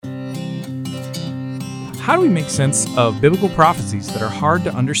how do we make sense of biblical prophecies that are hard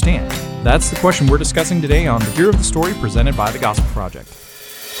to understand? That's the question we're discussing today on The Hero of the Story, presented by the Gospel Project.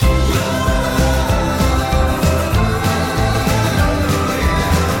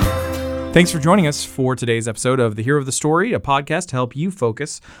 Thanks for joining us for today's episode of The Hero of the Story, a podcast to help you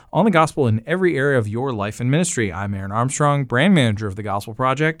focus on the gospel in every area of your life and ministry. I'm Aaron Armstrong, brand manager of the Gospel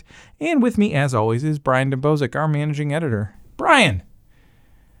Project, and with me, as always, is Brian Dembowczyk, our managing editor. Brian!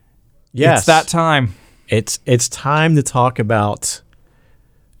 Yes. It's that time. It's time to talk about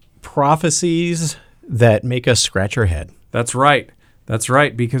prophecies that make us scratch our head. That's right. That's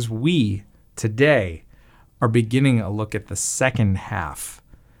right, because we, today, are beginning a look at the second half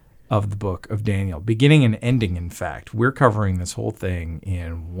of the book of Daniel, beginning and ending, in fact. We're covering this whole thing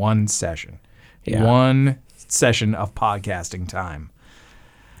in one session. Yeah. One session of podcasting time.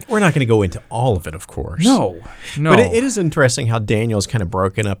 We're not going to go into all of it, of course. No. But it is interesting how Daniel's kind of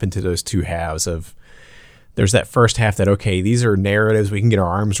broken up into those two halves of, there's that first half that, okay, these are narratives, we can get our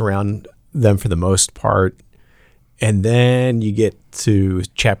arms around them for the most part. And then you get to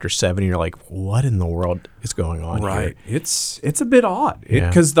chapter 7, and you're like, what in the world is going on right. here? It's a bit odd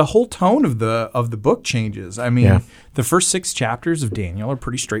because the whole tone of the book changes. I mean, the first 6 chapters of Daniel are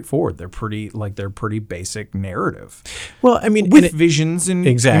pretty straightforward. They're pretty basic narrative. Well, I mean, with visions in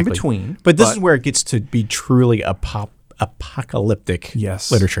between. But this is where it gets to be truly apocalyptic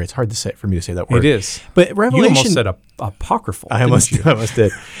literature. It's hard to say for me to say that word. It is. But Revelation. You almost said apocryphal. I almost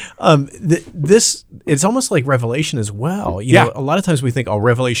did. It's almost like Revelation as well. You know, a lot of times we think,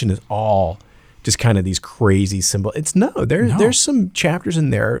 Revelation is all just kind of these crazy symbols. There's some chapters in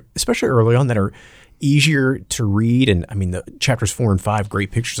there, especially early on, that are easier to read. And I mean, the chapters 4 and 5,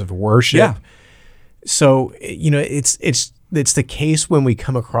 great pictures of worship. Yeah. So, it's the case when we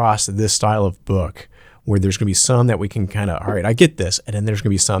come across this style of book where there's going to be some that we can kind of, all right, I get this. And then there's going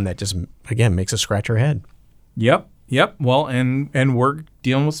to be some that just, again, makes us scratch our head. Yep. Well, and we're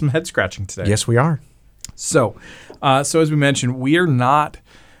dealing with some head scratching today. Yes, we are. So as we mentioned, we are not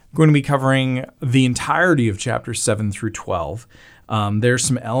going to be covering the entirety of chapters 7 through 12. There's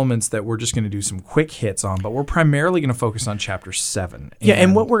some elements that we're just going to do some quick hits on, but we're primarily going to focus on chapter 7.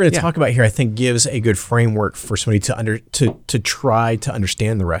 And what we're going to talk about here, I think, gives a good framework for somebody to try to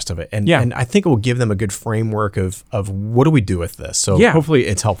understand the rest of it. And I think it will give them a good framework of what do we do with this. So hopefully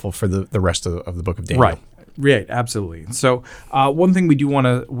it's helpful for the rest of the book of Daniel. Right, absolutely. So one thing we want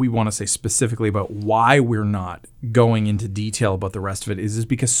to say specifically about why we're not going into detail about the rest of it is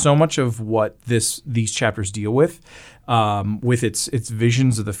because so much of what these chapters deal with its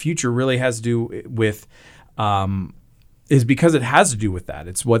visions of the future really has to do with is because it has to do with that.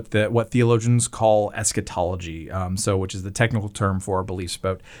 It's what theologians call eschatology, which is the technical term for our beliefs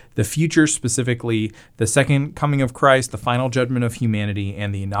about the future, specifically the second coming of Christ, the final judgment of humanity,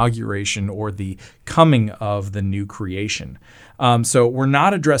 and the inauguration or the coming of the new creation. So we're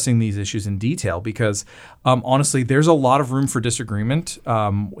not addressing these issues in detail because, honestly, there's a lot of room for disagreement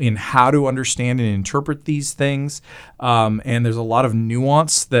in how to understand and interpret these things, and there's a lot of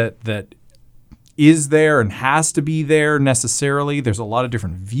nuance that is there and has to be there necessarily. There's a lot of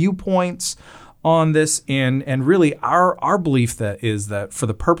different viewpoints on this, and really our belief is that for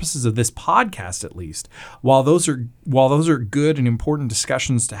the purposes of this podcast, at least, while those are good and important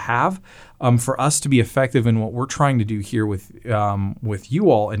discussions to have, for us to be effective in what we're trying to do here with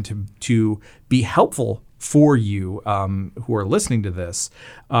you all and to be helpful for you who are listening to this,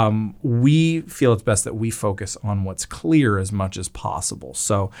 we feel it's best that we focus on what's clear as much as possible.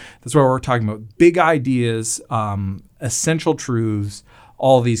 So that's why we're talking about big ideas, essential truths,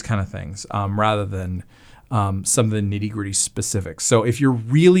 all these kind of things, rather than some of the nitty-gritty specifics. So if you're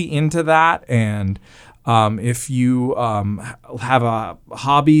really into that, and if you have a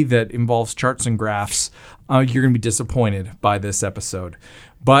hobby that involves charts and graphs, you're going to be disappointed by this episode.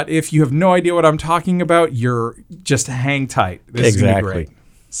 But if you have no idea what I'm talking about, you're just hang tight. This is going to be great.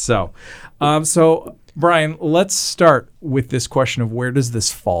 So Brian, let's start with this question of where does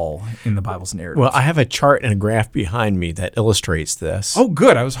this fall in the Bible's narrative? Well, I have a chart and a graph behind me that illustrates this. Oh,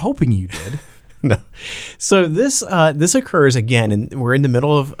 good. I was hoping you did. No. So this occurs again, and we're in the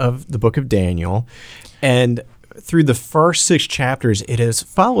middle of the book of Daniel, and through the first 6 chapters, it has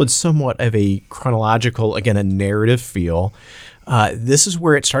followed somewhat of a chronological, again, a narrative feel. This is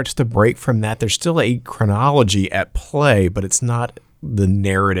where it starts to break from that. There's still a chronology at play, but it's not the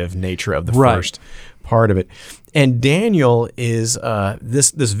narrative nature of the first part of it. And Daniel is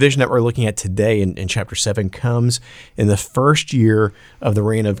this vision that we're looking at today in chapter 7 comes in the first year of the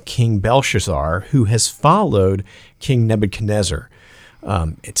reign of King Belshazzar, who has followed King Nebuchadnezzar.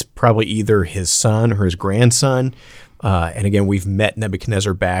 It's probably either his son or his grandson. And again, we've met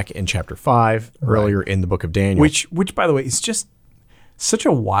Nebuchadnezzar back in chapter 5 earlier in the book of Daniel. Which, by the way, is just such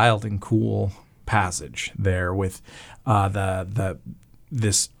a wild and cool passage there with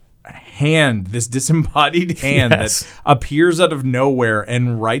this hand, this disembodied hand Yes. that appears out of nowhere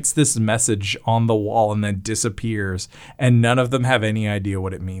and writes this message on the wall and then disappears, and none of them have any idea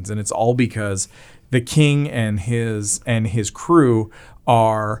what it means. And it's all because the king and his crew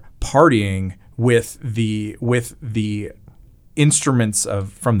are partying with the instruments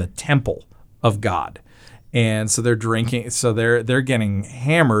from the temple of God. And so they're drinking, so they're getting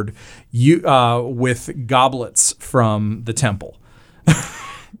hammered with goblets from the temple.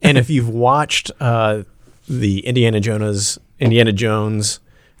 And if you've watched the Indiana Jones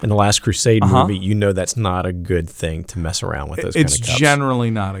and the Last Crusade movie, you know that's not a good thing to mess around with those kind of cups. It's generally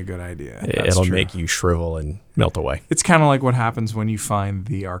not a good idea. It'll make you shrivel and melt away. It's kind of like what happens when you find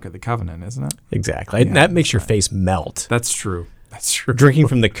the Ark of the Covenant, isn't it? Exactly. Yeah, that makes your face melt. That's true. That's true. Drinking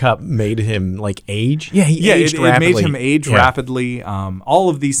from the cup made him like age. Yeah, he aged rapidly. It made him age rapidly. All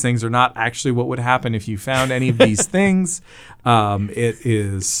of these things are not actually what would happen if you found any of these things. It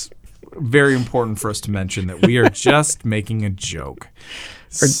is very important for us to mention that we are just making a joke.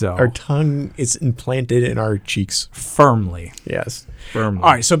 Our tongue is implanted in our cheeks firmly. Yes. Firmly. All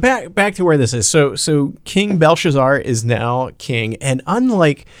right, so back to where this is. So King Belshazzar is now king, and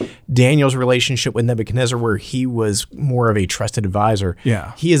unlike Daniel's relationship with Nebuchadnezzar, where he was more of a trusted advisor,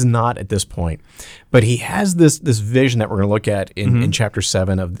 he is not at this point. But he has this vision that we're going to look at in chapter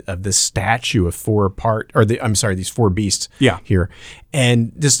 7 of this statue of these four beasts here.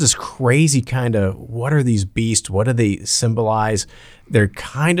 And just this crazy kind of, what are these beasts? What do they symbolize? They're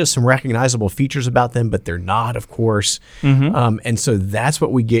kind of some recognizable features about them, but they're not, of course. And so that's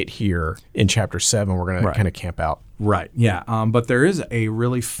what we get here in chapter 7. We're going to kind of camp out. Right, yeah. But there is a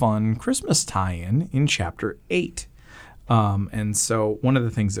really fun Christmas tie-in in chapter 8. And so one of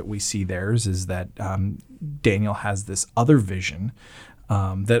the things that we see there is that Daniel has this other vision,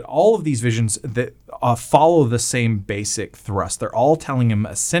 that all of these visions that follow the same basic thrust. They're all telling him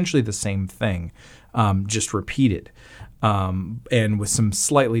essentially the same thing, just repeated, and with some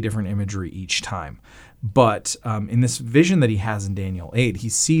slightly different imagery each time. But in this vision that he has in Daniel 8, he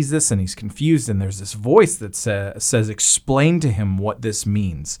sees this and he's confused, and there's this voice that says, explain to him what this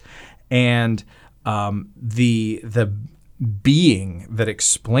means. And the being that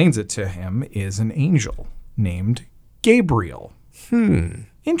explains it to him is an angel named Gabriel.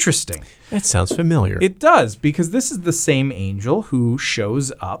 Interesting. That sounds familiar. It does, because this is the same angel who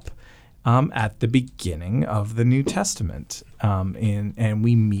shows up at the beginning of the New Testament. And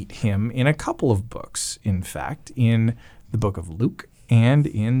we meet him in a couple of books, in fact, in the book of Luke and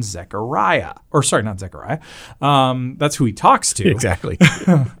in Zechariah. Or sorry, not Zechariah. That's who he talks to. Exactly.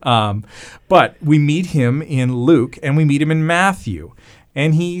 But we meet him in Luke and we meet him in Matthew.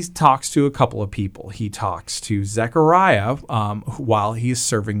 And he talks to a couple of people. He talks to Zechariah while he's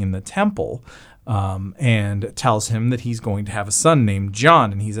serving in the temple, and tells him that he's going to have a son named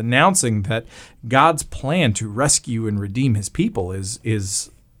John. And he's announcing that God's plan to rescue and redeem his people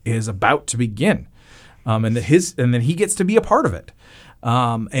is about to begin, and that he gets to be a part of it.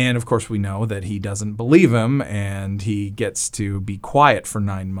 And of course, we know that he doesn't believe him, and he gets to be quiet for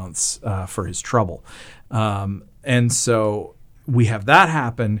 9 months for his trouble. And so we have that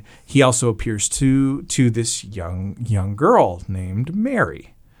happen. He also appears to this young girl named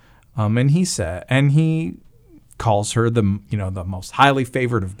Mary, and he calls her the most highly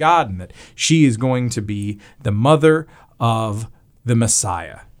favored of God, and that she is going to be the mother of the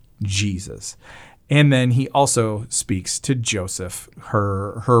Messiah, Jesus. And then he also speaks to Joseph,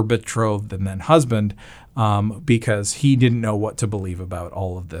 her betrothed and then husband, because he didn't know what to believe about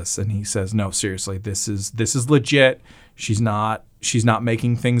all of this. And he says, no, seriously, this is legit. She's not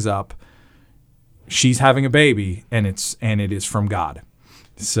making things up. She's having a baby, and it is from God.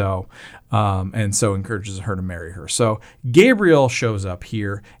 So, and so encourages her to marry her. So Gabriel shows up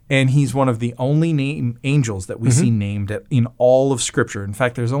here, and he's one of the only angels that we see named in all of Scripture. In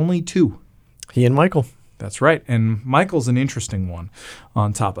fact, there's only 2. He and Michael. That's right. And Michael's an interesting one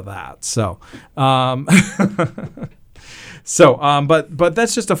on top of that. So, but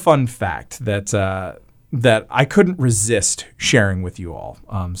that's just a fun fact that I couldn't resist sharing with you all.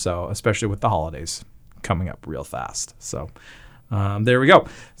 So especially with the holidays coming up real fast. So there we go.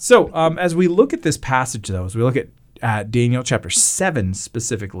 So as we look at this passage, though, as we look at Daniel chapter 7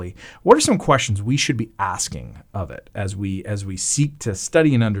 specifically, what are some questions we should be asking of it as we seek to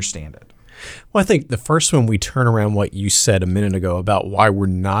study and understand it? Well, I think the first one, we turn around what you said a minute ago about why we're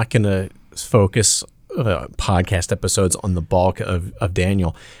not going to focus podcast episodes on the bulk of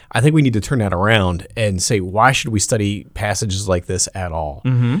Daniel. I think we need to turn that around and say, why should we study passages like this at all?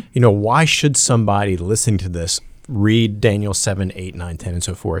 Why should somebody listening to this read Daniel 7, 8, 9, 10, and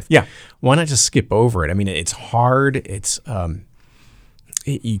so forth? Yeah. Why not just skip over it? I mean, it's hard. It's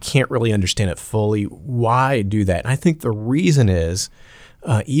you can't really understand it fully. Why do that? And I think the reason is,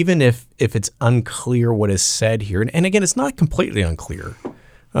 even if it's unclear what is said here, and again, it's not completely unclear.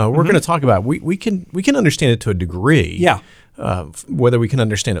 We're going to talk about we can understand it to a degree. Yeah. Whether we can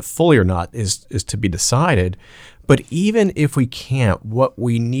understand it fully or not is to be decided. But even if we can't, what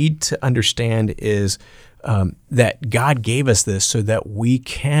we need to understand is that God gave us this so that we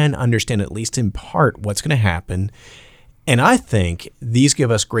can understand, at least in part, what's going to happen. And I think these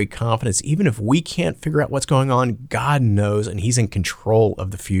give us great confidence. Even if we can't figure out what's going on, God knows, and He's in control of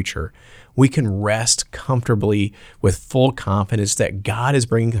the future. We can rest comfortably with full confidence that God is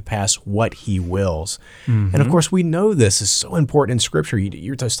bringing to pass what He wills. And of course, we know this is so important in Scripture.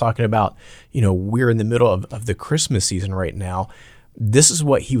 You're just talking about, we're in the middle of the Christmas season right now. This is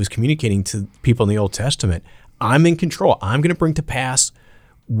what He was communicating to people in the Old Testament. I'm in control. I'm going to bring to pass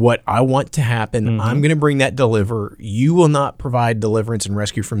what I want to happen. I'm going to bring that deliver. You will not provide deliverance and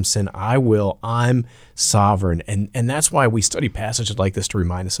rescue from sin. I will. I'm sovereign. And that's why we study passages like this, to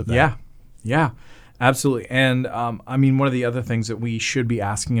remind us of that. Yeah, absolutely. And one of the other things that we should be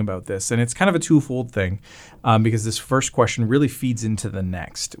asking about this, and it's kind of a twofold thing, because this first question really feeds into the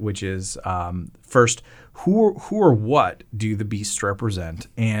next, which is first, who or what do the beasts represent?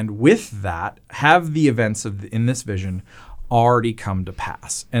 And with that, have the events in this vision already come to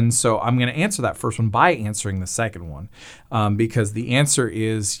pass? And so I'm going to answer that first one by answering the second one, because the answer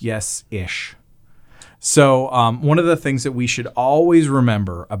is yes-ish. So one of the things that we should always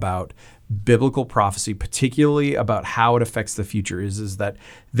remember about biblical prophecy, particularly about how it affects the future, is that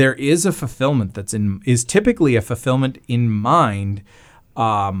there is a fulfillment is typically a fulfillment in mind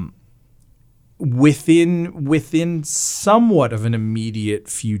within somewhat of an immediate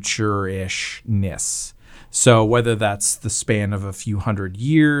future-ishness. So whether that's the span of a few hundred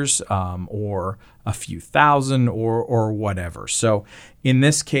years or a few thousand or whatever. So in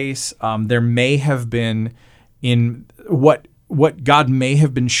this case, there may have been in what God may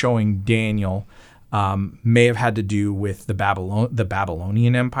have been showing Daniel may have had to do with the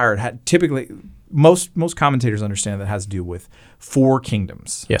Babylonian Empire. It had typically most commentators understand that it has to do with four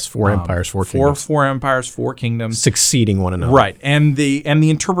kingdoms. Yes, four empires, four kingdoms. Four empires, four kingdoms. Succeeding one another. Right. And the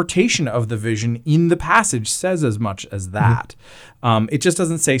interpretation of the vision in the passage says as much as that. It just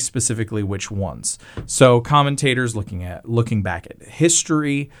doesn't say specifically which ones. So commentators looking back at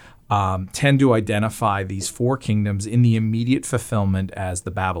history tend to identify these four kingdoms in the immediate fulfillment as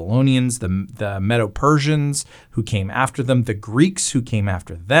the Babylonians, the Medo-Persians who came after them, the Greeks who came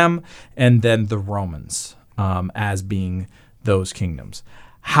after them, and then the Romans as being those kingdoms.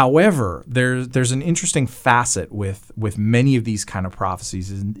 However, there's an interesting facet with many of these kind of prophecies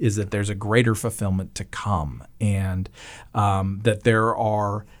is that there's a greater fulfillment to come, and that there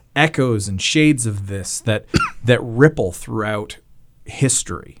are echoes and shades of this that ripple throughout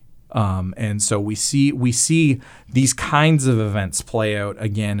history. And so we see these kinds of events play out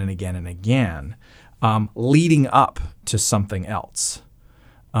again and again and again, leading up to something else.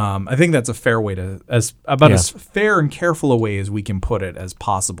 I think that's a fair way as fair and careful a way as we can put it as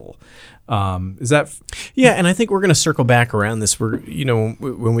possible. Is that? Yeah, and I think we're going to circle back around this.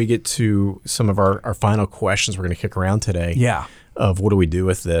 When we get to some of our final questions, we're going to kick around today. Yeah. Of what do we do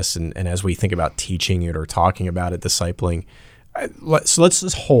with this, and as we think about teaching it or talking about it, discipling. So let's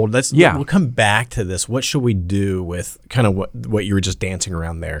just hold. We'll come back to this. What should we do with kind of what you were just dancing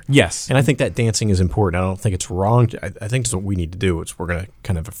around there? Yes. And I think that dancing is important. I don't think it's wrong. I think it's what we need to do. We're going to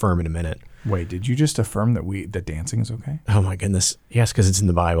kind of affirm in a minute. Wait, did you just affirm that dancing is okay? Oh my goodness. Yes, because it's in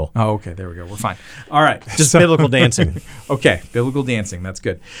the Bible. Oh, okay. There we go. We're fine. All right. Just biblical dancing. Okay. Biblical dancing. That's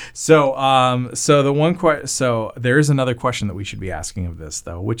good. So, so there is another question that we should be asking of this,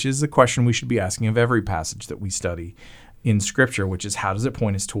 though, which is the question we should be asking of every passage that we study in Scripture, which is, how does it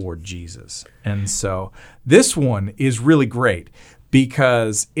point us toward Jesus? And so this one is really great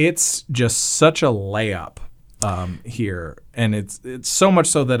because it's just such a layup here, and it's so much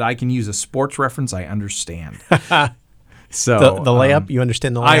so that I can use a sports reference I understand. So the layup, you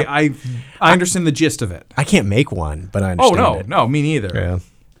understand the layup? I understand the gist of it. I can't make one, but I understand it. No, me neither.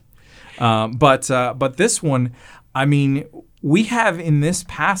 Yeah. But this one, we have in this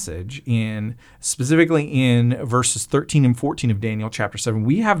passage, specifically in verses 13 and 14 of Daniel chapter 7,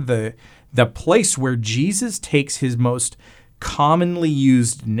 we have the place where Jesus takes his most commonly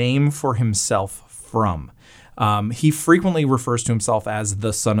used name for himself from. He frequently refers to himself as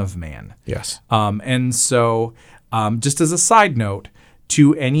the Son of Man. Yes. And so, just as a side note,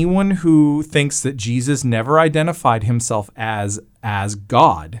 to anyone who thinks that Jesus never identified himself as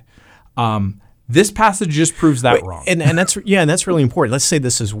God, this passage just proves that wrong. And that's really important. Let's say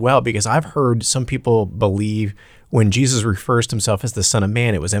this as well, because I've heard some people believe when Jesus refers to himself as the Son of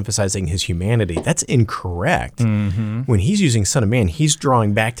Man, it was emphasizing his humanity. That's incorrect. Mm-hmm. When he's using Son of Man, he's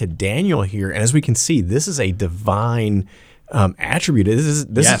drawing back to Daniel here. And as we can see, this is a divine attribute.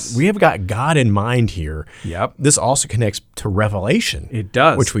 We have got God in mind here. Yep. This also connects to Revelation. It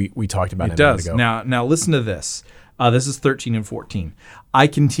does. Which we talked about a minute ago. Now listen to this. This is 13 and 14. I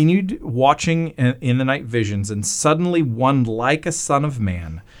continued watching in the night visions, and suddenly one like a son of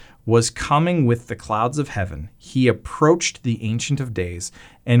man was coming with the clouds of heaven. He approached the Ancient of Days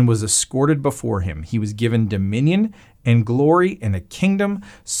and was escorted before him. He was given dominion and glory and a kingdom,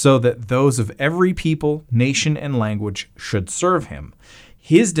 so that those of every people, nation, and language should serve him.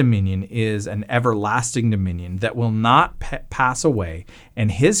 His dominion is an everlasting dominion that will not pass away,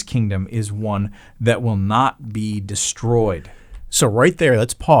 and his kingdom is one that will not be destroyed. So right there,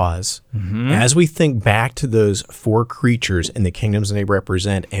 let's pause. Mm-hmm. As we think back to those four creatures and the kingdoms they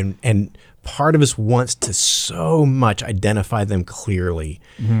represent, and part of us wants to so much identify them clearly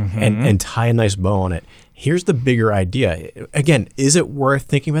and tie a nice bow on it. Here's the bigger idea. Again, is it worth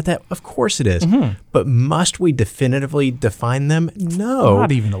thinking about that? Of course it is. But must we definitively define them? No.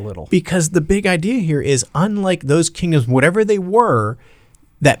 Not even a little. Because the big idea here is, unlike those kingdoms, whatever they were,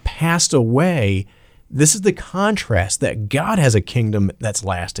 that passed away, this is the contrast that God has a kingdom that's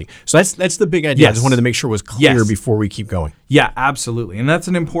lasting. So that's the big idea. Yes. I just wanted to make sure it was clear Yes. before we keep going. Yeah, absolutely. And that's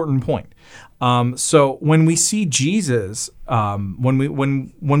an important point. So when we see Jesus, when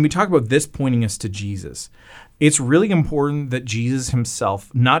we talk about this pointing us to Jesus, it's really important that Jesus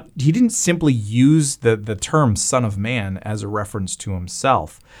himself, he didn't simply use the term Son of Man as a reference to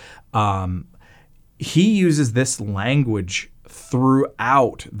himself. He uses this language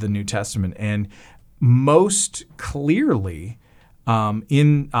throughout the New Testament, and most clearly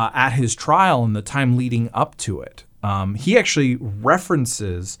at his trial and the time leading up to it. He actually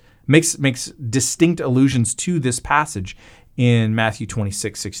makes distinct allusions to this passage in Matthew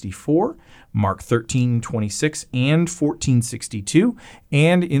 26:64, Mark 13:26, and 14:62,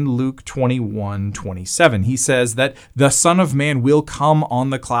 and in Luke 21:27. He says that the Son of Man will come on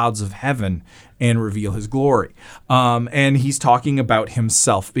the clouds of heaven and reveal his glory. And he's talking about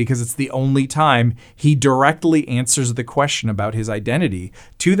himself because it's the only time he directly answers the question about his identity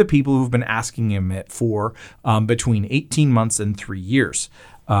to the people who've been asking him it for between 18 months and 3 years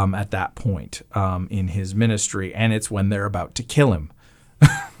at that point in his ministry. And it's when they're about to kill him.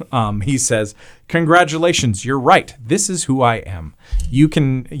 He says, "Congratulations, you're right. This is who I am. You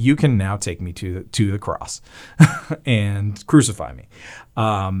can now take me to the cross and crucify me."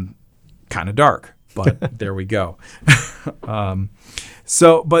 Kind of dark, but there we go.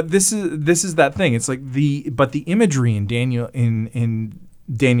 But this is that thing. It's like the imagery in Daniel in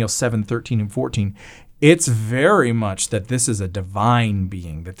Daniel 7:13 and 14. It's very much that this is a divine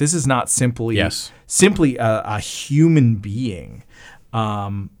being. That this is not simply a human being.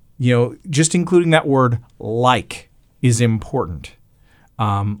 Just including that word "like" is important.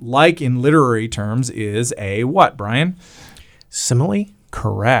 Like in literary terms is a what, Brian? Simile?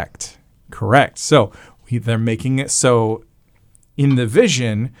 Correct. So they're making it so in the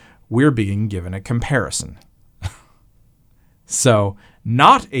vision, we're being given a comparison. So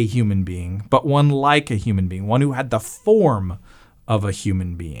not a human being, but one like a human being, one who had the form of a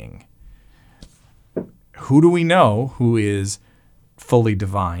human being. Who do we know who is fully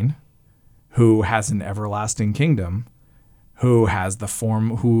divine, who has an everlasting kingdom, who has the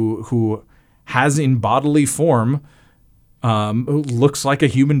form, who has in bodily form, who looks like a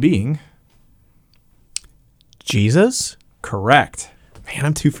human being? Jesus? Correct. Man,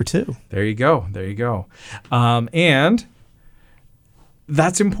 I'm 2 for 2. There you go. And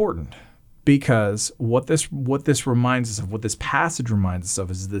that's important because what this reminds us of, what this passage reminds us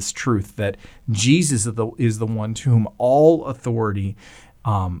of, is this truth that Jesus is the one to whom all authority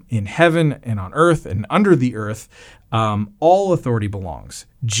in heaven and on earth and under the earth, all authority belongs.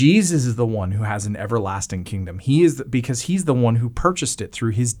 Jesus is the one who has an everlasting kingdom. Because he's the one who purchased it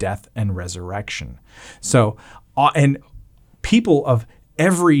through his death and resurrection. So, and people of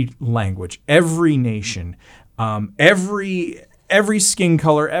every language, every nation, every skin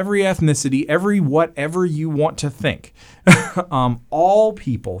color, every ethnicity, every whatever you want to think, all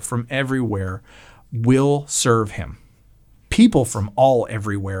people from everywhere will serve him. People from all,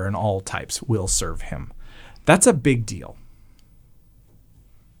 everywhere, and all types will serve him. That's a big deal.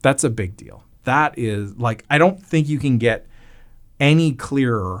 that is like, I don't think you can get any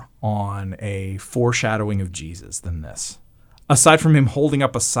clearer on a foreshadowing of Jesus than this. Aside from him holding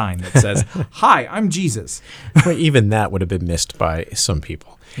up a sign that says, "Hi, I'm Jesus." Well, even that would have been missed by some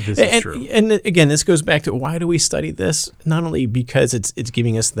people. This is true. And again, this goes back to why do we study this? Not only because it's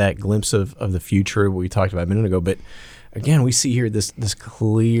giving us that glimpse of the future we talked about a minute ago, but again, we see here this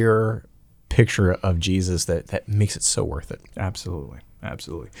clear picture of Jesus that makes it so worth it. Absolutely.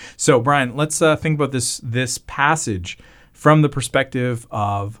 So, Brian, let's think about this passage from the perspective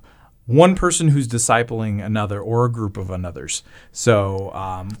of one person who's discipling another or a group of another's.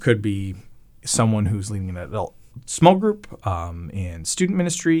 So could be someone who's leading an adult small group, in student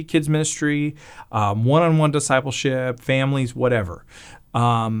ministry, kids ministry, one-on-one discipleship, families, whatever.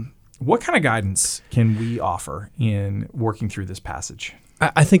 What kind of guidance can we offer in working through this passage?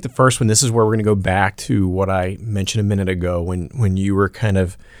 I think the first one, this is where we're going to go back to what I mentioned a minute ago when you were kind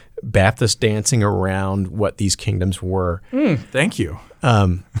of Baptist dancing around what these kingdoms were. Thank you.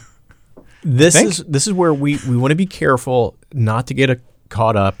 This is where we want to be careful not to get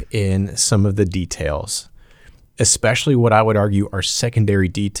caught up in some of the details, especially what I would argue are secondary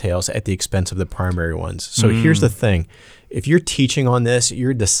details at the expense of the primary ones. So here's the thing. If you're teaching on this,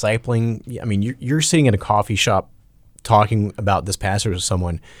 you're discipling, I mean, you're sitting in a coffee shop talking about this passage with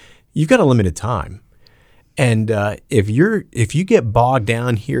someone, you've got a limited time. And if you get bogged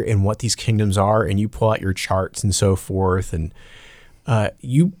down here in what these kingdoms are and you pull out your charts and so forth, and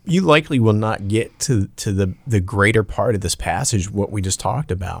you likely will not get to the greater part of this passage, what we just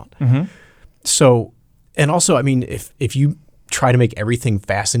talked about. So, and also, I mean, if you try to make everything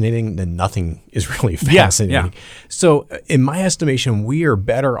fascinating, then nothing is really fascinating. Yeah. So in my estimation, we are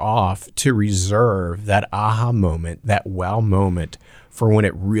better off to reserve that aha moment, that wow moment, for when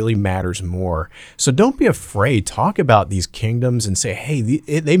it really matters more. So don't be afraid. Talk about these kingdoms and say, hey,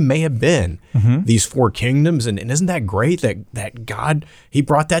 they may have been these four kingdoms. And isn't that great that God, he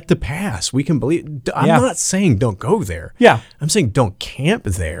brought that to pass? We can believe. I'm not saying don't go there. Yeah. I'm saying don't camp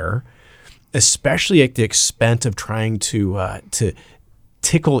there, especially at the expense of trying to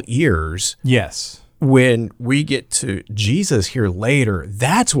tickle ears. Yes. When we get to Jesus here later,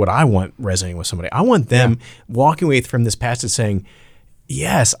 that's what I want resonating with somebody. I want them walking away from this passage saying,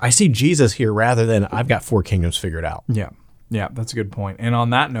 yes, I see Jesus here, rather than I've got four kingdoms figured out. Yeah, that's a good point. And on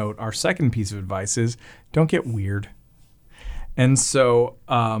that note, our second piece of advice is don't get weird. And so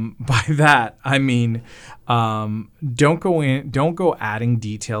by that, I mean, don't go adding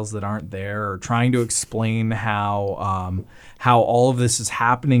details that aren't there, or trying to explain how all of this is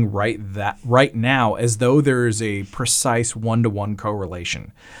happening right now, as though there is a precise one-to-one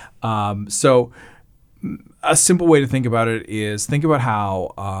correlation. So a simple way to think about it is think about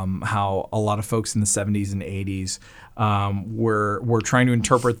how a lot of folks in the 70s and 80s were trying to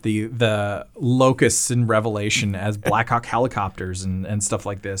interpret the locusts in Revelation as Black Hawk helicopters and stuff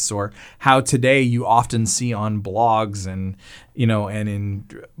like this, or how today you often see on blogs and in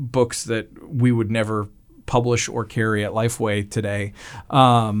books that we would never publish or carry at Lifeway today.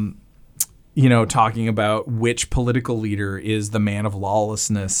 Talking about which political leader is the man of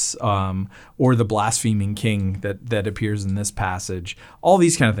lawlessness, or the blaspheming king that appears in this passage. All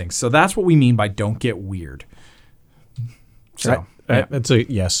these kind of things. So that's what we mean by don't get weird. So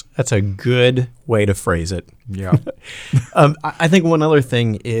that's a good way to phrase it. Yeah. I think one other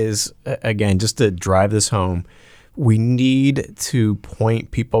thing is, again, just to drive this home, we need to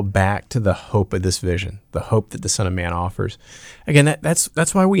point people back to the hope of this vision, the hope that the Son of Man offers. Again,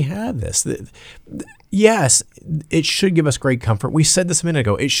 that's why we have this. Yes, it should give us great comfort. We said this a minute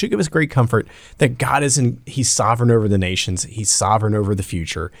ago. It should give us great comfort that God He's sovereign over the nations. He's sovereign over the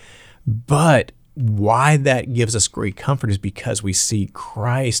future. But why that gives us great comfort is because we see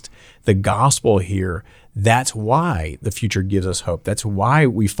Christ, the gospel here. That's why the future gives us hope. That's why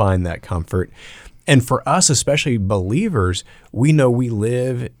we find that comfort. And for us, especially believers, we know we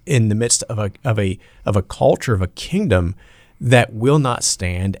live in the midst of a culture, of a kingdom that will not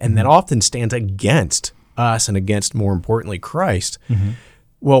stand, and that often stands against us and against, more importantly, Christ.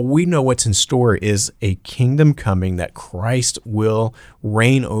 Well, we know what's in store is a kingdom coming that Christ will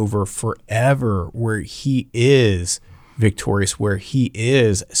reign over forever, where he is victorious, where he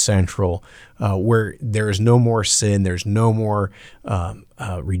is central, where there is no more sin, there's no more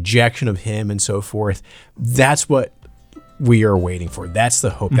rejection of him, and so forth. That's what we are waiting for. That's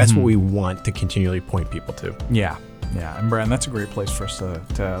the hope. That's what we want to continually point people to. Yeah. And Brian, that's a great place for us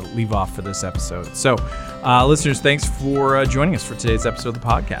to leave off for this episode. So, listeners, thanks for joining us for today's episode of the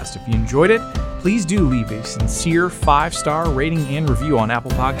podcast. If you enjoyed it, Please do leave a sincere 5-star rating and review on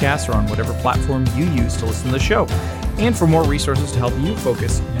Apple Podcasts or on whatever platform you use to listen to the show. And for more resources to help you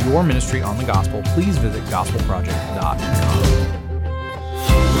focus your ministry on the gospel, please visit gospelproject.com.